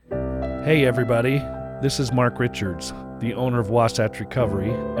Hey everybody, this is Mark Richards, the owner of Wasatch Recovery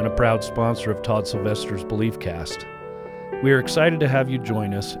and a proud sponsor of Todd Sylvester's BeliefCast. We are excited to have you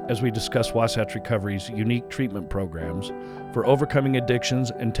join us as we discuss Wasatch Recovery's unique treatment programs for overcoming addictions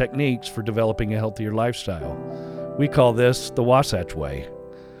and techniques for developing a healthier lifestyle. We call this the Wasatch Way.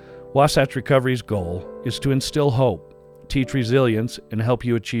 Wasatch Recovery's goal is to instill hope, teach resilience, and help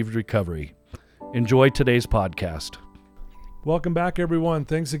you achieve recovery. Enjoy today's podcast. Welcome back, everyone.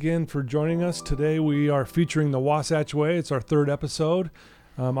 Thanks again for joining us. Today we are featuring the Wasatch Way. It's our third episode.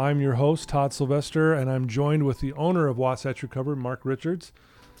 I'm your host, Todd Sylvester, and I'm joined with the owner of Wasatch Recovery, Mark Richards.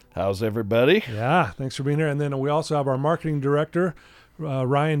 How's everybody? Yeah, thanks for being here. And then we also have our marketing director,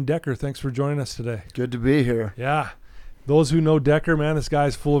 Ryan Decker. Thanks for joining us today. Good to be here. Yeah. Those who know Decker, man, this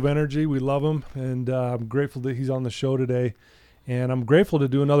guy's full of energy. We love him, and I'm grateful that he's on the show today. And I'm grateful to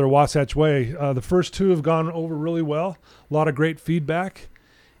do another Wasatch Way. The first two have gone over really well. A lot of great feedback.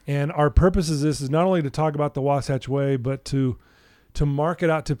 And our purpose is this is not only to talk about the Wasatch Way, but to market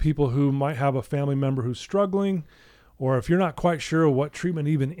out to people who might have a family member who's struggling, or if you're not quite sure what treatment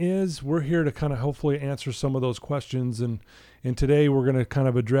even is, we're here to kind of hopefully answer some of those questions. And today we're going to kind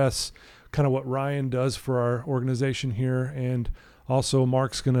of address kind of what Ryan does for our organization here. And also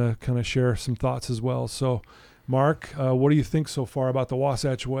Mark's going to kind of share some thoughts as well. So Mark, what do you think so far about the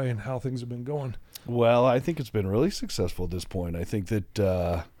Wasatch Way and how things have been going? Well, I think it's been really successful at this point. I think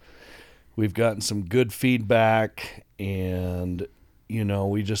that we've gotten some good feedback, and, you know,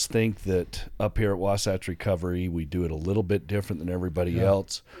 we just think that up here at Wasatch Recovery, we do it a little bit different than everybody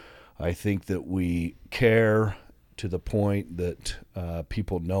else. I think that we care to the point that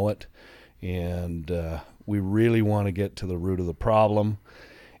people know it, and we really want to get to the root of the problem.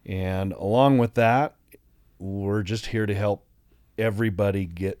 And along with that, we're just here to help everybody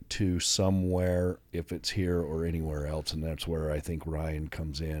get to somewhere, if it's here or anywhere else, and that's where I think Ryan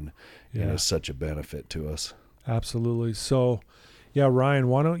comes in and is such a benefit to us. Absolutely. So, yeah, Ryan,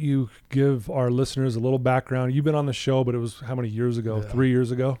 why don't you give our listeners a little background? You've been on the show, but it was how many years ago? 3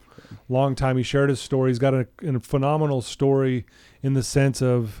 years ago? Long time. He shared his story. He's got a phenomenal story in the sense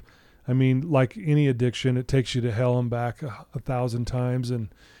of, I mean, like any addiction, it takes you to hell and back 1,000 times, and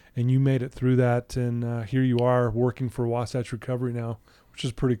you made it through that, and here you are working for Wasatch Recovery now, which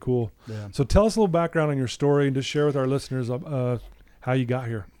is pretty cool. Yeah. So tell us a little background on your story and just share with our listeners how you got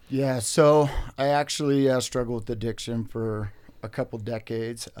here. Yeah, so I actually struggled with addiction for a couple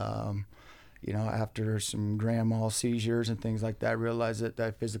decades. After some grand mal seizures and things like that, I realized that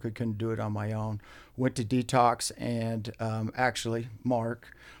I physically couldn't do it on my own. Went to detox, and actually Mark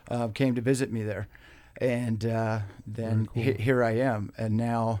came to visit me there. And then cool. Here I am, and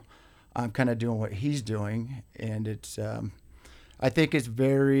now I'm kind of doing what he's doing, and it's I think it's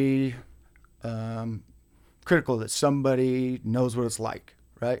very critical that somebody knows what it's like,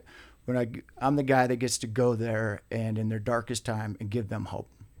 right? When I'm the guy that gets to go there and in their darkest time and give them hope.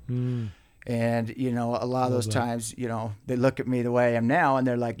 And, you know, a lot of those times, you know, they look at me the way I am now, and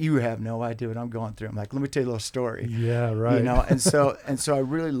they're like, you have no idea what I'm going through. I'm like, let me tell you a little story. Yeah, right. You know, and so I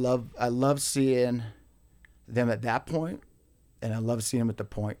really love seeing them at that point, and I love seeing them at the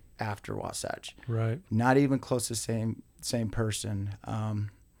point after Wasatch. Right. Not even close to same person.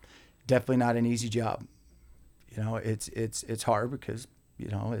 Definitely not an easy job. You know, it's hard because, you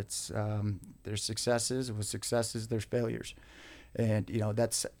know, it's there's successes. With successes, there's failures, and you know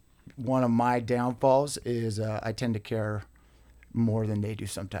that's one of my downfalls is I tend to care more than they do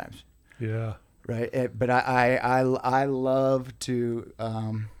sometimes. Yeah. Right. But I love to.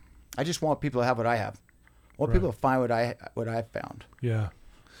 I just want people to have what I have. I want people to find what I found. Yeah.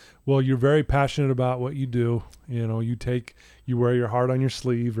 Well, you're very passionate about what you do. You know, you wear your heart on your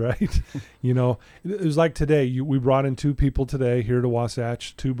sleeve, right? You know, it was like today, we brought in 2 people today here to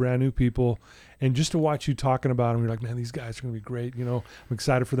Wasatch, 2 brand new people. And just to watch you talking about them, you're like, man, these guys are going to be great. You know, I'm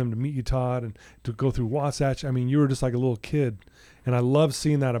excited for them to meet you, Todd, and to go through Wasatch. I mean, you were just like a little kid. And I love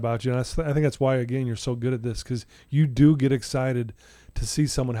seeing that about you. And I think that's why, again, you're so good at this, because you do get excited to see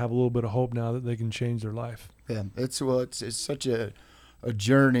someone have a little bit of hope now that they can change their life. Yeah, it's such a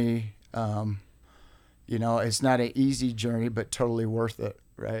journey. You know, it's not an easy journey, but totally worth it,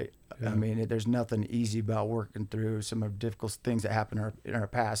 right? Yeah. I mean, there's nothing easy about working through some of the difficult things that happen in our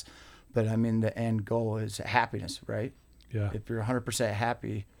past. But I mean, the end goal is happiness, right? Yeah. If you're 100%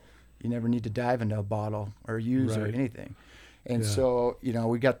 happy, you never need to dive into a bottle or use or anything. And so, you know,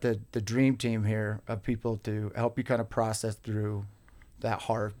 we got the dream team here of people to help you kind of process through that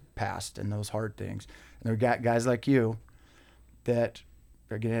hard past and those hard things. And we got guys like you that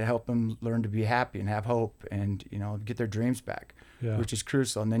are going to help them learn to be happy and have hope and, you know, get their dreams back, which is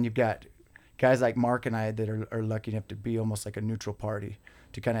crucial. And then you've got guys like Mark and I that are lucky enough to be almost like a neutral party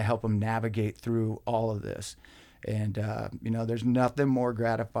to kind of help them navigate through all of this. And, there's nothing more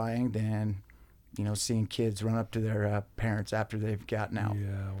gratifying than, seeing kids run up to their parents after they've gotten out.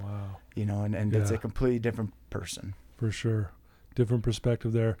 Yeah, wow. And it's a completely different person. For sure. Different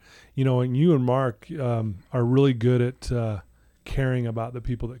perspective there. And you and Mark are really good at caring about the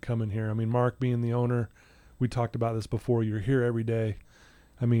people that come in here. I mean, Mark being the owner, we talked about this before. You're here every day.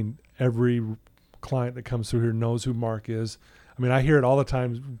 I mean, every client that comes through here knows who Mark is. I mean, I hear it all the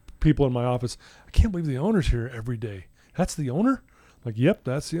time. People in my office, I can't believe the owner's here every day. That's the owner? Like, yep,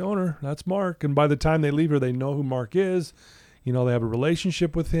 that's the owner. That's Mark. And by the time they leave here, they know who Mark is. They have a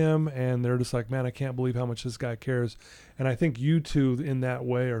relationship with him, and they're just like, man, I can't believe how much this guy cares. And I think you two, in that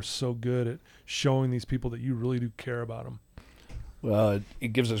way, are so good at showing these people that you really do care about them. Well, it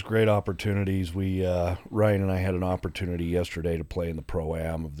gives us great opportunities. We Ryan and I had an opportunity yesterday to play in the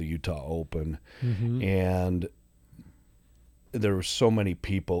Pro-Am of the Utah Open, and there were so many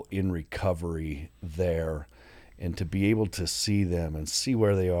people in recovery there, and to be able to see them and see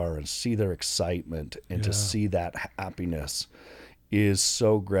where they are and see their excitement and to see that happiness is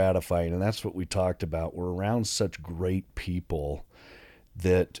so gratifying. And that's what we talked about. We're around such great people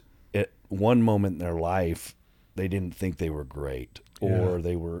that at one moment in their life, they didn't think they were great, or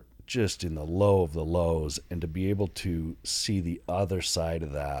they were just in the low of the lows. And to be able to see the other side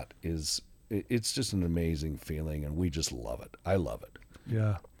of that it's just an amazing feeling, and we just love it. I love it.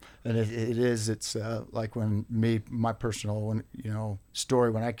 Yeah. And it's like when my personal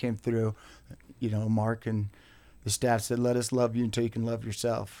story, when I came through, Mark and the staff said, let us love you until you can love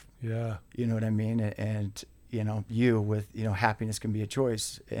yourself. Yeah. You know what I mean? And you with, happiness can be a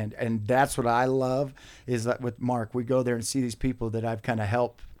choice. And that's what I love is that with Mark, we go there and see these people that I've kind of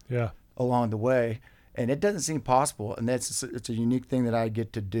helped along the way. And it doesn't seem possible. And it's a unique thing that I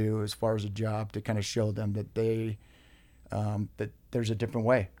get to do as far as a job, to kind of show them that that there's a different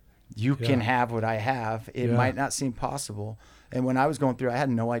way. You can have what I have. It might not seem possible. And when I was going through, I had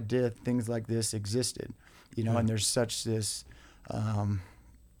no idea things like this existed, and there's such this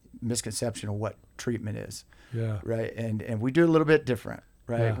misconception of what treatment is. Yeah. Right. And we do it a little bit different,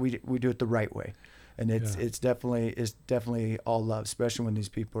 right? Yeah. We do it the right way. And it's definitely all love, especially when these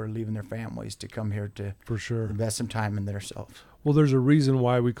people are leaving their families to come here to invest some time in themselves. Well, there's a reason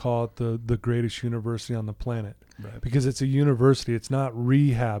why we call it the greatest university on the planet, because it's a university. It's not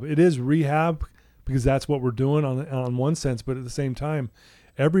rehab. It is rehab because that's what we're doing on one sense, but at the same time,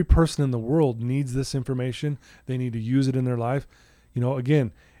 every person in the world needs this information. They need to use it in their life.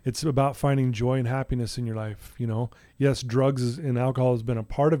 Again, it's about finding joy and happiness in your life. Yes, drugs and alcohol has been a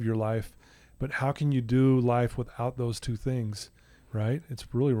part of your life, but how can you do life without those two things, right? It's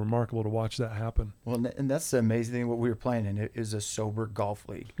really remarkable to watch that happen. Well, and that's the amazing thing. What we were playing in, it is a sober golf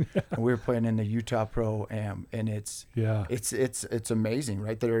league. And we were playing in the Utah Pro-Am, and it's amazing,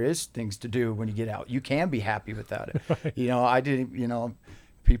 right? There is things to do when you get out. You can be happy without it. Right. I didn't,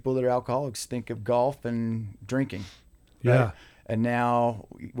 people that are alcoholics think of golf and drinking. Right? Yeah. And now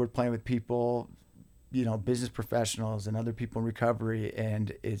we're playing with people, business professionals and other people in recovery,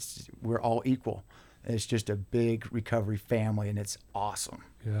 and we're all equal. It's just a big recovery family, and it's awesome.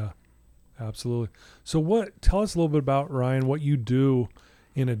 Yeah, absolutely. So tell us a little bit about, Ryan, what you do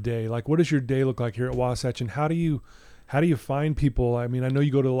in a day. Like, what does your day look like here at Wasatch, and how do you find people? I mean, I know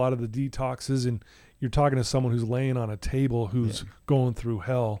you go to a lot of the detoxes, and you're talking to someone who's laying on a table who's going through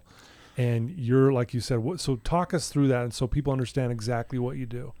hell. And you're, like you said, so talk us through that, and so people understand exactly what you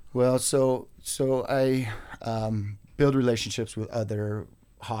do. Well, so I build relationships with other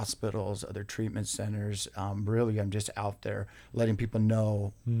hospitals, other treatment centers. Really, I'm just out there letting people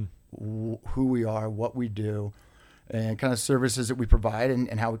know who we are, what we do, and kind of services that we provide,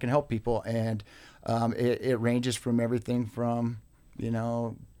 and how we can help people. And it ranges from everything from,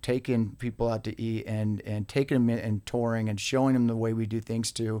 taking people out to eat and taking them in and touring and showing them the way we do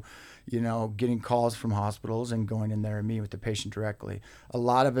things, to getting calls from hospitals and going in there and meeting with the patient directly. A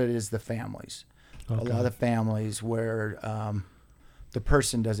lot of it is the families. Okay. A lot of the families where the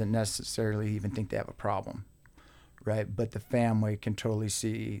person doesn't necessarily even think they have a problem, right? But the family can totally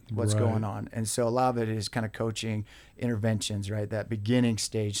see what's going on. And so a lot of it is kind of coaching interventions, right? That beginning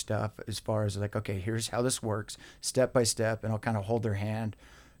stage stuff, as far as like, okay, here's how this works, step by step, and I'll kind of hold their hand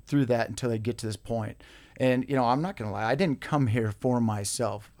through that until they get to this point. And, I'm not going to lie, I didn't come here for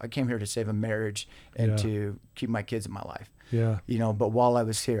myself. I came here to save a marriage and to keep my kids in my life. Yeah. But while I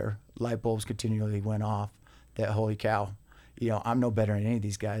was here, light bulbs continually went off that, holy cow, I'm no better than any of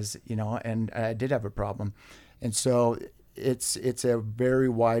these guys, and I did have a problem. And so it's a very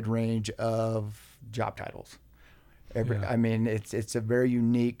wide range of job titles. Yeah. I mean, it's a very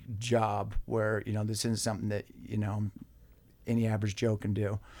unique job where, this isn't something that, any average Joe can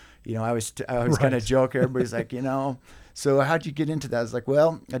do. I was kind of Right. joke. Everybody's like, so how'd you get into that? I was like,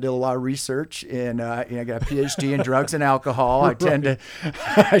 well, I did a lot of research, and I got a PhD in drugs and alcohol. I tend to,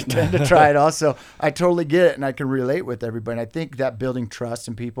 I tend to try it all. So I totally get it, and I can relate with everybody. And I think that building trust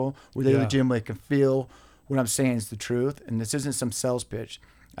in people, where they Yeah. legitimately can feel what I'm saying is the truth, and this isn't some sales pitch.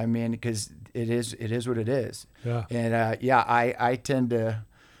 I mean, because it is what it is. Yeah. And I tend to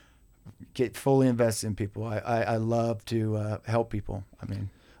get fully invested in people. I love to help people. I mean,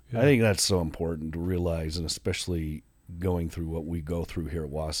 I think that's so important to realize, and especially going through what we go through here at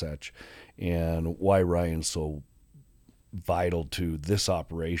Wasatch, and why Ryan's so vital to this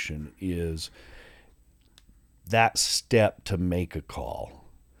operation is that step to make a call.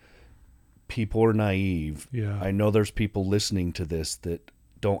 People are naive. Yeah. I know there's people listening to this that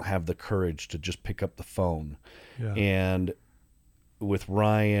don't have the courage to just pick up the phone. Yeah. And with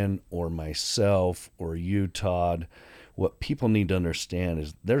Ryan or myself or you, Todd, what people need to understand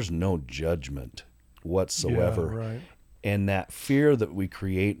is there's no judgment whatsoever. Yeah, right. And that fear that we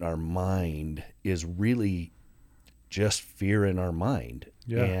create in our mind is really just fear in our mind.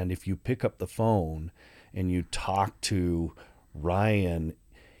 Yeah. And if you pick up the phone and you talk to Ryan,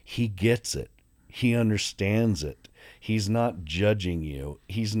 he gets it. He understands it. He's not judging you.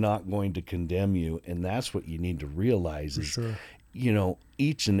 He's not going to condemn you. And that's what you need to realize For is, sure.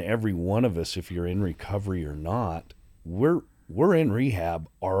 each and every one of us, if you're in recovery or not, we're in rehab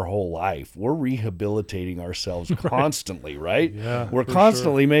our whole life. We're rehabilitating ourselves constantly, right? Yeah, We're for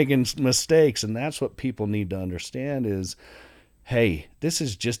constantly making mistakes, and that's what people need to understand is, hey, this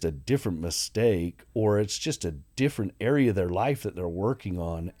is just a different mistake, or it's just a different area of their life that they're working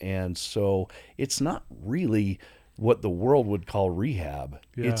on. And so it's not really what the world would call rehab.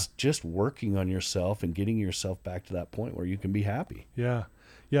 Yeah. It's just working on yourself and getting yourself back to that point where you can be happy. Yeah.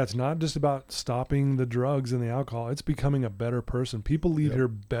 Yeah, it's not just about stopping the drugs and the alcohol. It's becoming a better person. People leave here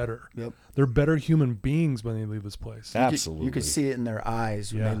better. Yep. They're better human beings when they leave this place. Absolutely. You could see it in their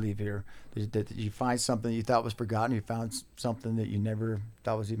eyes when Yeah. they leave here. That you find something you thought was forgotten. You found something that you never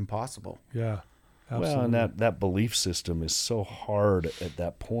thought was even possible. Yeah. Absolutely. Well, and that belief system is so hard at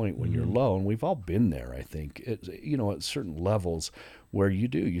that point when you're low, and we've all been there. I think at certain levels where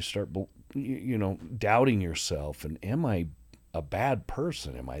you start doubting yourself, and am I a bad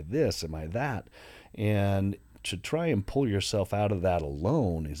person? Am I this? Am I that? And to try and pull yourself out of that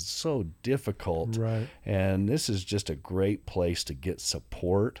alone is so difficult. Right. And this is just a great place to get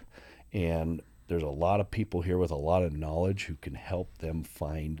support, and there's a lot of people here with a lot of knowledge who can help them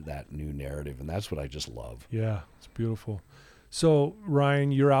find that new narrative, and that's what I just love. Yeah, it's beautiful. So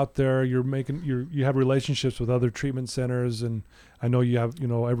Ryan, you're out there, you have relationships with other treatment centers, and I know you have,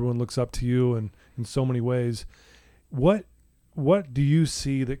 everyone looks up to you and in so many ways. What do you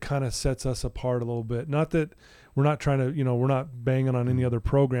see that kind of sets us apart a little bit? Not that we're not trying to, we're not banging on any other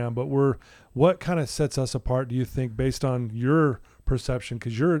program, but what kind of sets us apart, do you think, based on your perception?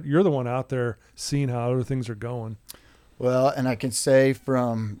 Because you're the one out there seeing how other things are going. Well, and I can say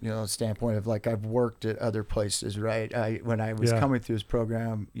from standpoint of like I've worked at other places, right? When I was coming through this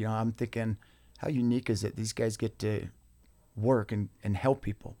program, I'm thinking, how unique is it? These guys get to work and help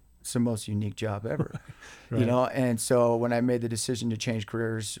people. It's the most unique job ever, Right. And so when I made the decision to change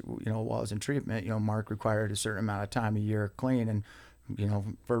careers, while I was in treatment, Mark required a certain amount of time, a year clean, and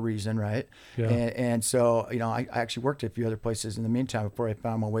for a reason, right? Yeah. And so I actually worked at a few other places in the meantime before I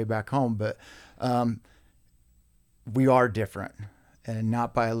found my way back home, but we are different, and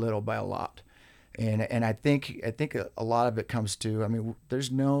not by a little, by a lot. And I think a lot of it comes to,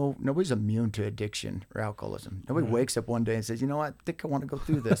 nobody's immune to addiction or alcoholism. Nobody wakes up one day and says, I think I want to go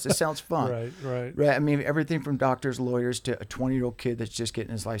through this. This sounds fun. Right. Right. I mean, everything from doctors, lawyers, to a 20-year-old kid that's just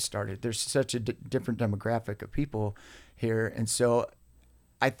getting his life started. There's such a different demographic of people here. And so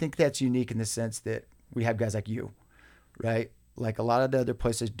I think that's unique in the sense that we have guys like you, right? Like a lot of the other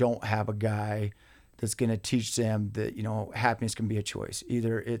places don't have a guy that's going to teach them that, happiness can be a choice.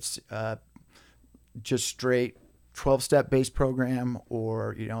 Either it's just straight 12-step based program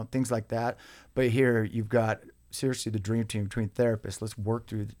or, things like that. But here you've got seriously the dream team between therapists. Let's work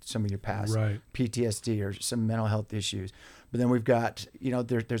through some of your past PTSD or some mental health issues. But then we've got,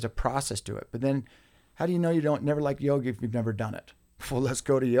 there's a process to it. But then how do you know you don't never like yoga if you've never done it? Well, let's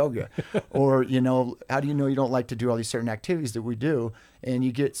go to yoga. Or, how do you know you don't like to do all these certain activities that we do? And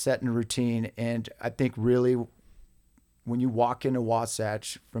you get set in a routine. And I think really when you walk into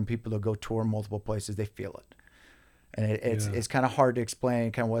Wasatch from people that go tour multiple places, they feel it. And it's kind of hard to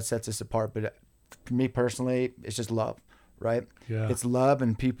explain kind of what sets us apart. But for me personally, it's just love, right? Yeah. It's love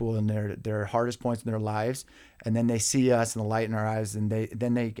and people in their hardest points in their lives, and then they see us and the light in our eyes, and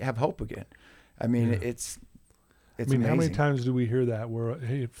they have hope again. I mean, Yeah. it's I mean, amazing. how many times do we hear that where,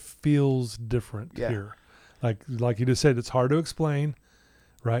 hey, it feels different Yeah. here? Like you just said, it's hard to explain,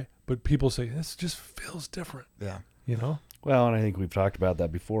 right? But people say, this just feels different, Yeah. you know? Well, and I think we've talked about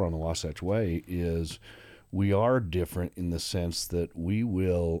that before on the Wasatch Way, is we are different in the sense that we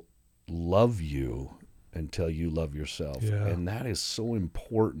will love you until you love yourself. Yeah. And that is so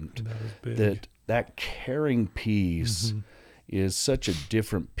important, That was big. that caring piece Mhm. is such a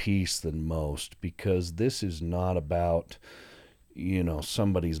different piece than most, because this is not about,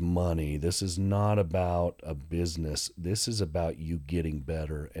 somebody's money. This is not about a business. This is about you getting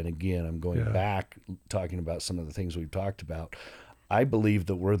better. And again, I'm going Yeah. back talking about some of the things we've talked about. I believe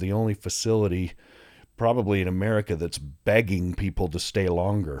that we're the only facility probably in America that's begging people to stay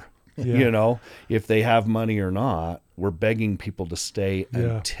longer. Yeah. If they have money or not, we're begging people to stay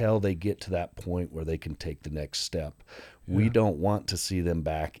Yeah. until they get to that point where they can take the next step. We Yeah. don't want to see them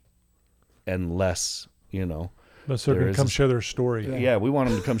back unless, Unless they're there going is to come a- share their story. yeah, we want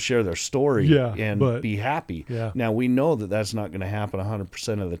them to come share their story Yeah, and but- be happy. Yeah. Now, we know that that's not going to happen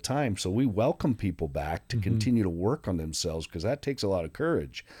 100% of the time, so we welcome people back to continue to work on themselves, because that takes a lot of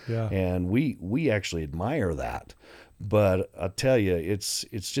courage. Yeah. And we actually admire that. But I'll tell you, it's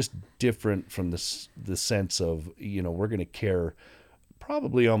just different from the sense of, we're going to care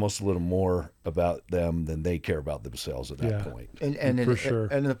probably almost a little more about them than they care about themselves at that Yeah. point. And For sure.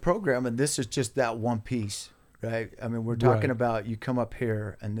 and the program, and this is just that one piece, right? I mean, we're talking Right. about you come up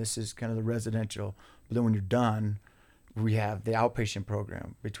here, and this is kind of the residential, but then when you're done, we have the outpatient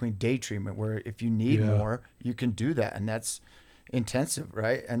program between day treatment, where if you need Yeah. more, you can do that, and that's intensive,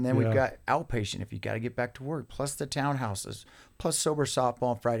 right? And then Yeah. we've got outpatient if you got to get back to work, plus the townhouses, plus sober softball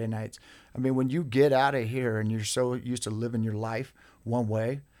on Friday nights. I mean, when you get out of here and you're so used to living your life one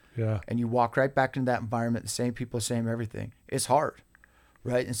way, Yeah. and you walk right back into that environment, the same people, same everything, it's hard,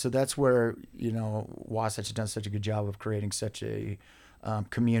 right? And so that's where, Wasatch has done such a good job of creating such a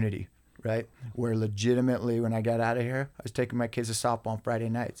community, right? Where legitimately, when I got out of here, I was taking my kids to softball on Friday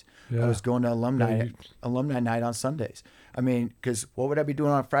nights. Yeah. I was going to Yeah, alumni night on Sundays. I mean, because what would I be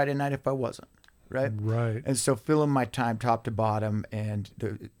doing on Friday night if I wasn't, right? Right. And so filling my time top to bottom, and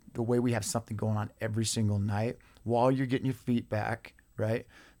the way we have something going on every single night while you're getting your feet back, right?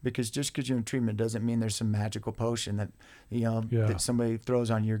 Because just because you're in treatment doesn't mean there's some magical potion that, Yeah. that somebody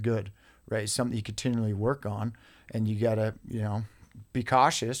throws on you're good, right? It's something you continually work on, and you gotta, be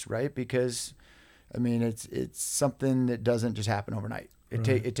cautious, right? Because, I mean, it's something that doesn't just happen overnight.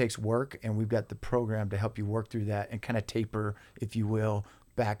 It takes work, and we've got the program to help you work through that and kind of taper, if you will,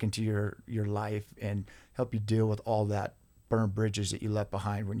 back into your life and help you deal with all that burned bridges that you left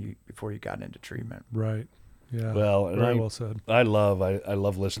behind before you got into treatment. Right. Yeah. Well, and very well said. I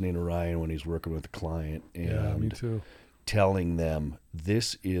love listening to Ryan when he's working with a client and Yeah, me too. telling them,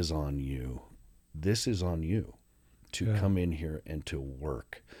 this is on you. This is on you to Yeah. come in here and to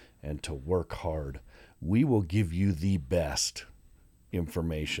work hard. We will give you the best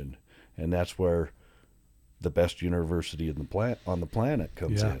information, and that's where the best university on the planet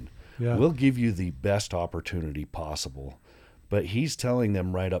comes Yeah. in. Yeah. We'll give you the best opportunity possible. But he's telling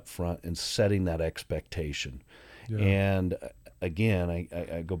them right up front and setting that expectation. Yeah. And again,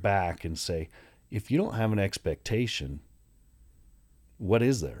 I go back and say, if you don't have an expectation, what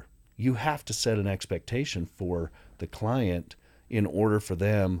is there? You have to set an expectation for the client in order for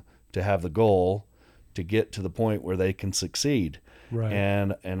them to have the goal to get to the point where they can succeed. Right.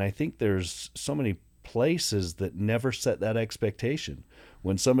 And I think there's so many places that never set that expectation.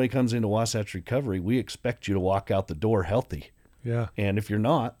 When somebody comes into Wasatch Recovery, we expect you to walk out the door healthy. Yeah. And if you're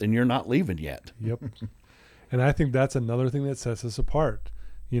not, then you're not leaving yet. Yep. And I think that's another thing that sets us apart.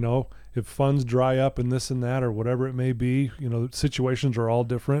 If funds dry up and this and that or whatever it may be, situations are all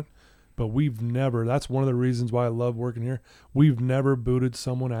different. But that's one of the reasons why I love working here. We've never booted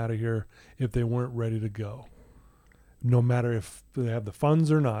someone out of here if they weren't ready to go, no matter if they have the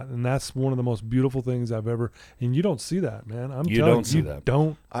funds or not. And that's one of the most beautiful things I've ever, and you don't see that, man. You telling don't see you that.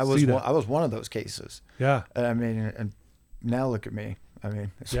 Don't I was see that. I was one of those cases. Yeah. I mean, and now look at me. I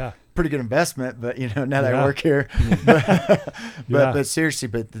mean, it's Yeah. pretty good investment, but now that Yeah. I work here, but seriously,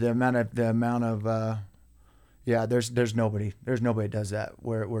 but the amount of there's nobody does that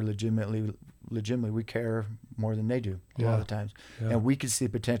where legitimately we care more than they do a lot of the times, Yeah. and we can see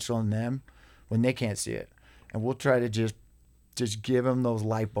potential in them when they can't see it, and we'll try to just give them those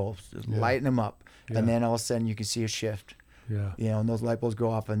light bulbs, just lighten them up, Yeah. and then all of a sudden you can see a shift. Yeah. And those light bulbs go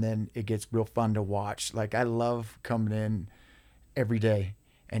off, and then it gets real fun to watch. Like, I love coming in every day,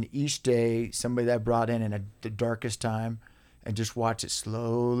 and each day somebody that I brought in the darkest time, and just watch it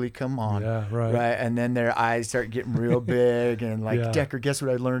slowly come on. Yeah, right. Right. And then their eyes start getting real big and like, Yeah. Decker, guess what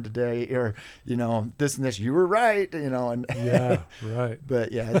I learned today? Or, this and this, you were right, and Yeah, right.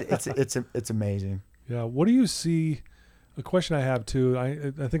 but yeah, it's amazing. Yeah. What do you see? A question I have too,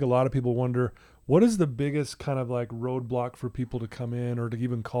 I think a lot of people wonder, what is the biggest kind of like roadblock for people to come in or to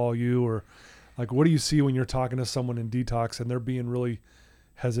even call you, or like, what do you see when you're talking to someone in detox and they're being really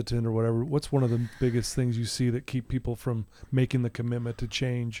hesitant or whatever? What's one of the biggest things you see that keep people from making the commitment to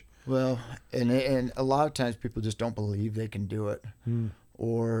change? Well, and a lot of times people just don't believe they can do it,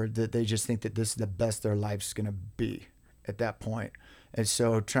 or that they just think that this is the best their life's going to be at that point. And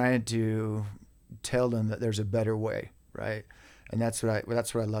so trying to tell them that there's a better way, right? And that's what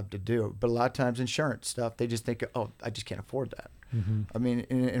I love to do. But a lot of times insurance stuff, they just think, oh, I just can't afford that. Mm-hmm. I mean,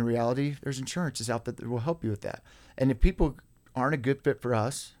 in reality, there's insurances out there that will help you with that. And if people aren't a good fit for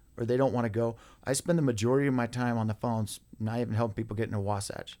us, or they don't want to go, I spend the majority of my time on the phones, not even helping people get into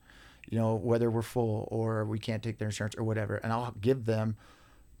Wasatch, whether we're full or we can't take their insurance or whatever. And I'll give them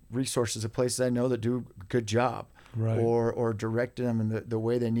resources of places I know that do a good job, Right. or direct them in the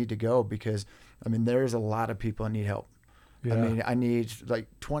way they need to go, because I mean, there's a lot of people that need help. Yeah. I mean, I need like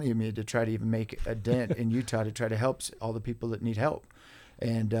 20 of me to try to even make a dent in Utah to try to help all the people that need help.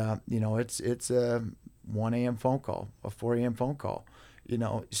 And, it's a 1 a.m. phone call, a 4 a.m. phone call,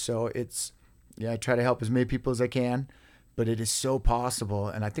 so I try to help as many people as I can, but it is so possible.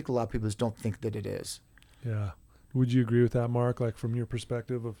 And I think a lot of people just don't think that it is. Yeah. Would you agree with that, Mark? Like from your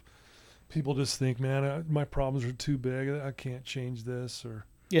perspective of people just think, man, my problems are too big. I can't change this, or.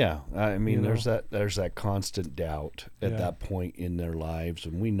 Yeah, I mean, You know? there's that constant doubt at Yeah. that point in their lives,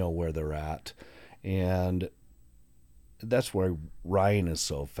 and we know where they're at, and that's where Ryan is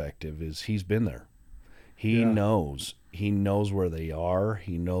so effective. Is he's been there, he Yeah. knows where they are,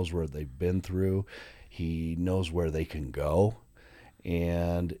 he knows where they've been through, he knows where they can go,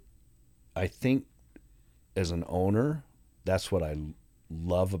 and I think as an owner, that's what I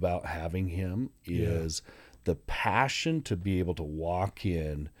love about having him is. Yeah. The passion to be able to walk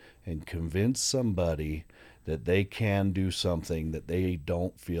in and convince somebody that they can do something that they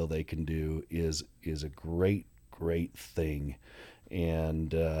don't feel they can do is a great thing.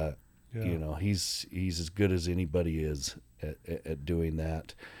 And he's as good as anybody is at doing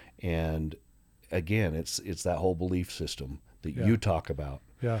that. And again, it's that whole belief system that Yeah. you talk about.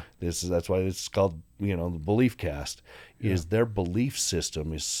 Yeah. That's why it's called, the Belief Cast. Is Yeah. their belief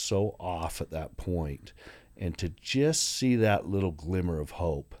system is so off at that point. And to just see that little glimmer of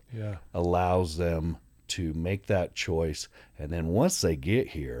hope Yeah. allows them to make that choice. And then once they get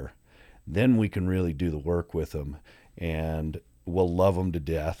here, then we can really do the work with them, and we'll love them to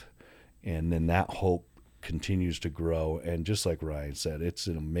death. And then that hope continues to grow. And just like Ryan said, it's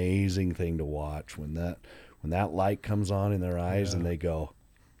an amazing thing to watch when that light comes on in their eyes, Yeah. and they go,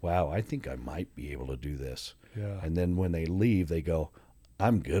 wow, I think I might be able to do this. Yeah. And then when they leave, they go,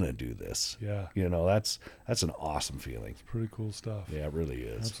 I'm gonna do this. Yeah. That's an awesome feeling. Pretty cool stuff. Yeah, it really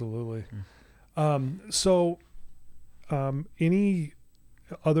is. Absolutely. Any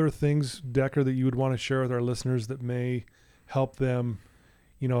other things, Decker, that you would want to share with our listeners that may help them?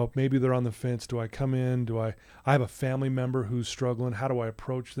 Maybe they're on the fence. Do I come in? I have a family member who's struggling. How do I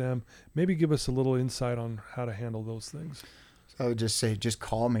approach them? Maybe give us a little insight on how to handle those things. I would just say, just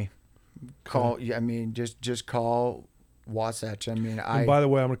call me. Just call Wasatch. And by the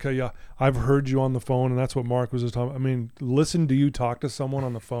way, I'm going to cut you off. I've heard you on the phone, and that's what Mark was just talking about. I mean, listen to you talk to someone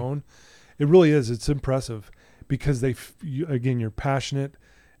on the phone. It really is. It's impressive because you're passionate,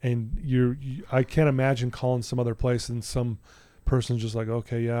 and I can't imagine calling some other place and some person's just like,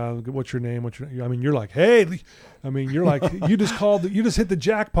 okay, yeah, what's your name? You're like, hey, you're like, you just hit the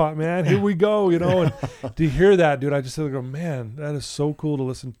jackpot, man. Here we go, and to hear that, dude, I just go, man, that is so cool to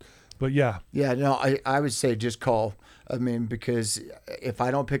listen. But yeah. Yeah, no, I would say just call. Because if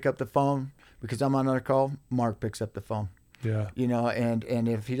I don't pick up the phone because I'm on another call, Mark picks up the phone. Yeah. And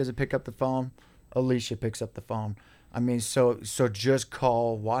if he doesn't pick up the phone, Alicia picks up the phone. So just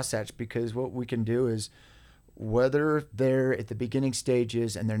call Wasatch, because what we can do is, whether they're at the beginning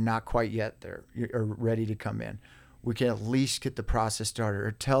stages and they're not quite yet there or ready to come in, we can at least get the process started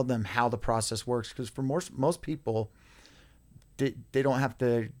or tell them how the process works. Because for most people, they don't have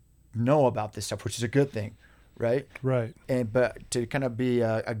to know about this stuff, which is a good thing. Right. But to kind of be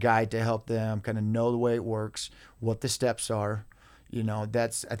a guide to help them kind of know the way it works, what the steps are,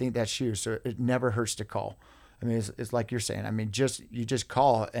 I think that's huge. So it never hurts to call. It's like you're saying. You just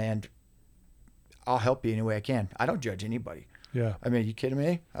call, and I'll help you any way I can. I don't judge anybody. Yeah. You kidding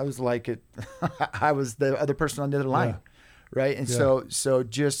me? I was like it. I was the other person on the other line, Yeah. right? And Yeah. so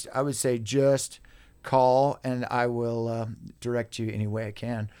just I would say just call, and I will direct you any way I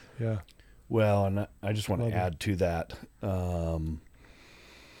can. Yeah. Well, and I just want Love to it. add to that.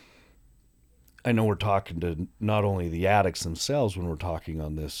 I know we're talking to not only the addicts themselves when we're talking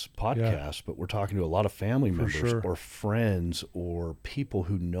on this podcast, but we're talking to a lot of family members sure. or friends or people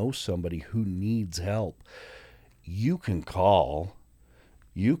who know somebody who needs help. You can call.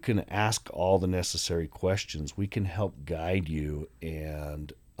 You can ask all the necessary questions. We can help guide you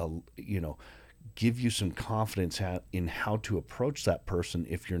and, give you some confidence in how to approach that person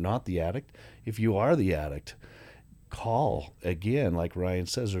if you're not the addict. If you are the addict, call. Again, like Ryan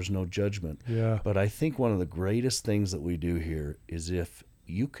says, there's no judgment. Yeah. But I think one of the greatest things that we do here is if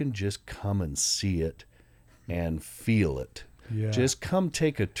you can just come and see it and feel it. Yeah. Just come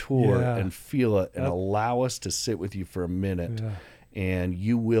take a tour Yeah. and feel it and That- allow us to sit with you for a minute. Yeah. And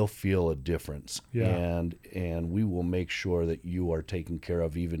you will feel a difference. Yeah. And we will make sure that you are taken care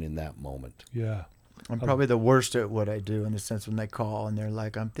of even in that moment. Yeah. I'm probably the worst at what I do in the sense when they call and they're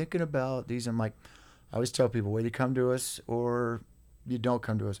like, I'm thinking about these. I'm like, I always tell people, whether you come to us or you don't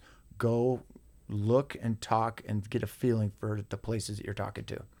come to us, go look and talk and get a feeling for the places that you're talking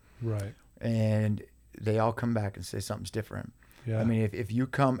to. Right. And they all come back and say something's different. Yeah. I mean, if you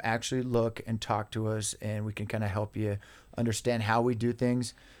come actually look and talk to us and we can kind of help you understand how we do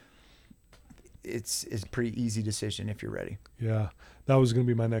things, it's a pretty easy decision if you're ready. Yeah. That was going to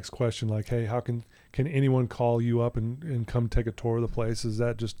be my next question. Like, hey, how can anyone call you up and come take a tour of the place? Is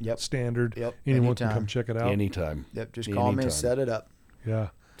that just Yep. standard? Yep. Anyone can Anytime. come check it out? Anytime. Yep. Just call me Anytime. and set it up. Yeah.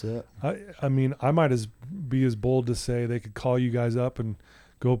 That's it. I mean, I might be as bold to say they could call you guys up and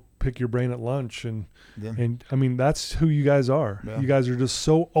go pick your brain at lunch. And I mean, that's who you guys are. Yeah. You guys are just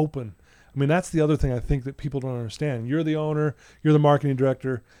so open. I mean, that's the other thing I think that people don't understand. You're the owner. You're the marketing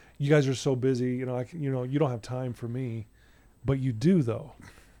director. You guys are so busy. You don't have time for me, but you do though.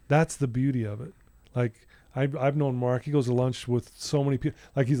 That's the beauty of it. Like I've known Mark. He goes to lunch with so many people.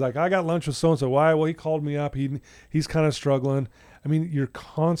 Like he's like, I got lunch with so and so. Why? Well, he called me up. He's kind of struggling. I mean, you're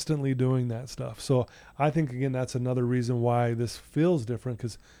constantly doing that stuff. So I think again, that's another reason why this feels different.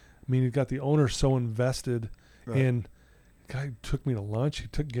 Because I mean, you've got the owner so invested in. Guy took me to lunch.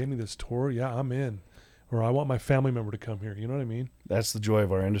 Gave me this tour. Yeah, I'm in. Or I want my family member to come here. You know what I mean? That's the joy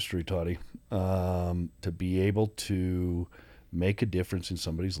of our industry, Toddy. To be able to make a difference in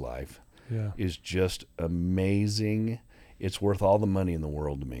somebody's life is just amazing. It's worth all the money in the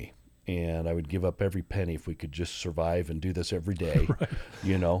world to me. And I would give up every penny if we could just survive and do this every day. Right.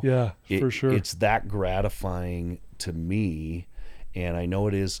 You know? Yeah, for sure. It's that gratifying to me. And I know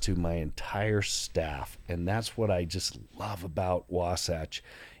it is to my entire staff. And that's what I just love about Wasatch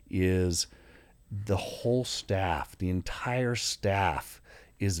is the whole staff, the entire staff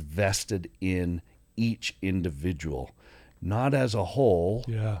is vested in each individual, not as a whole,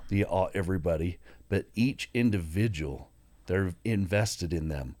 everybody, but each individual. They're invested in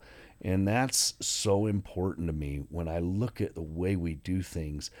them. And that's so important to me when I look at the way we do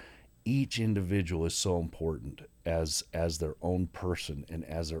things. Each individual is so important as their own person and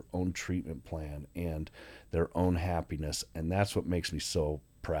as their own treatment plan and their own happiness. And that's what makes me so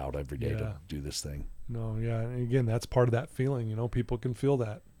proud every day to do this thing. No, yeah. And again, that's part of that feeling, people can feel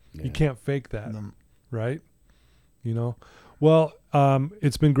that. Yeah. You can't fake that, right? Well,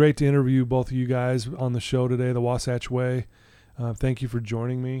 it's been great to interview both of you guys on the show today, the Wasatch Way. Thank you for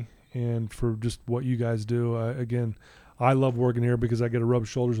joining me and for just what you guys do. Again, I love working here because I get to rub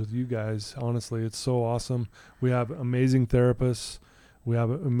shoulders with you guys. Honestly, it's so awesome. We have amazing therapists. We have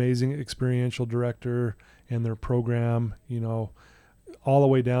an amazing experiential director and their program, all the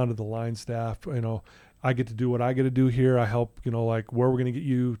way down to the line staff. I get to do what I get to do here. I help, like where we're going to get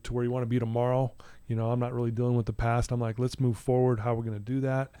you to where you want to be tomorrow. I'm not really dealing with the past. I'm like, let's move forward. How we're going to do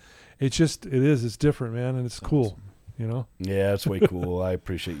that. It's different, man. And it's cool, Yeah, it's way cool. I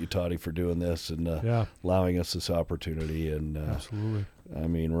appreciate you, Toddy, for doing this and allowing us this opportunity. And absolutely. I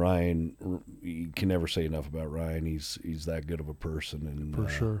mean, Ryan, you can never say enough about Ryan. He's that good of a person, and for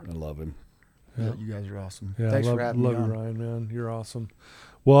sure, I love him. Yeah, you guys are awesome. Yeah, Thanks for having me on. Love you, Ryan, man. You're awesome.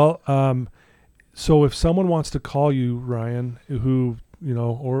 Well, so if someone wants to call you, Ryan, who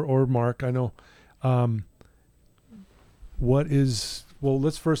or Mark, I know, let's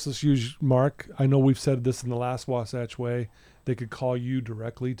use Mark. I know we've said this in the last Wasatch Way. They could call you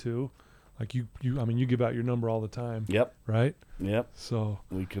directly too. Like you give out your number all the time. Yep. Right? Yep. So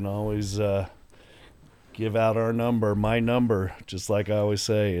we can always give out our number, my number, just like I always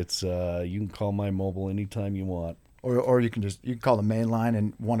say. It's you can call my mobile anytime you want. Or you can call the main line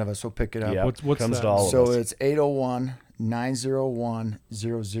and one of us will pick it up. Yeah, what's comes that? to all of So us. it's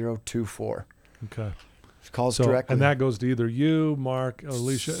 801-901-0024. Okay. Calls So directly. and that goes to either you, Mark,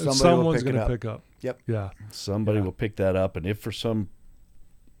 Alicia. Somebody will Someone's pick it going to up. pick up. Yep. Yeah. Somebody Yeah. will pick that up, and if for some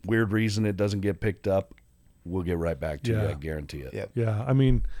weird reason it doesn't get picked up, we'll get right back to you. Yeah. I guarantee it. Yep. Yeah. I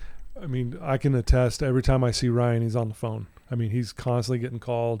mean, I can attest every time I see Ryan, he's on the phone. I mean, he's constantly getting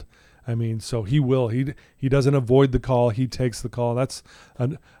called. I mean, so he will. He doesn't avoid the call. He takes the call. That's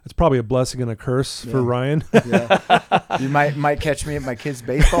probably a blessing and a curse for Ryan. Yeah. You might catch me at my kid's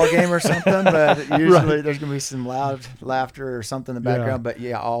baseball game or something, but usually there's gonna be some loud laughter or something in the background. But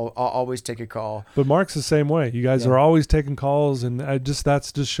yeah, I'll always take a call. But Mark's the same way. You guys are always taking calls, and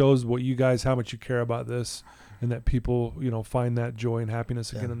that's just shows what you guys, how much you care about this, and that people, find that joy and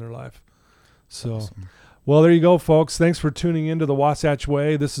happiness again in their life. So. Awesome. Well, there you go, folks. Thanks for tuning into the Wasatch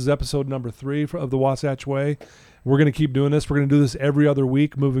Way. This is episode number 3 of the Wasatch Way. We're going to keep doing this. We're going to do this every other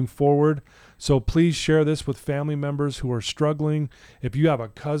week moving forward. So please share this with family members who are struggling. If you have a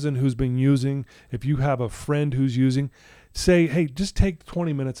cousin who's been using, if you have a friend who's using, say, hey, just take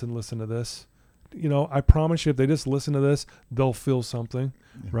 20 minutes and listen to this. I promise you, if they just listen to this, they'll feel something,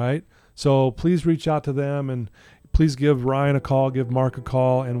 right? So please reach out to them, and please give Ryan a call, give Mark a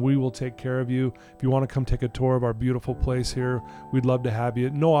call, and we will take care of you. If you want to come take a tour of our beautiful place here, we'd love to have you.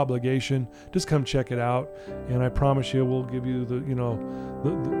 No obligation. Just come check it out. And I promise you, we'll give you the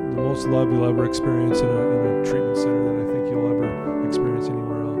most love you'll ever experience in a treatment center that I think you'll ever experience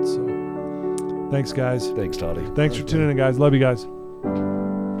anywhere else. So thanks, guys. Thanks, Toddy. Thanks for tuning in, guys. Love you guys.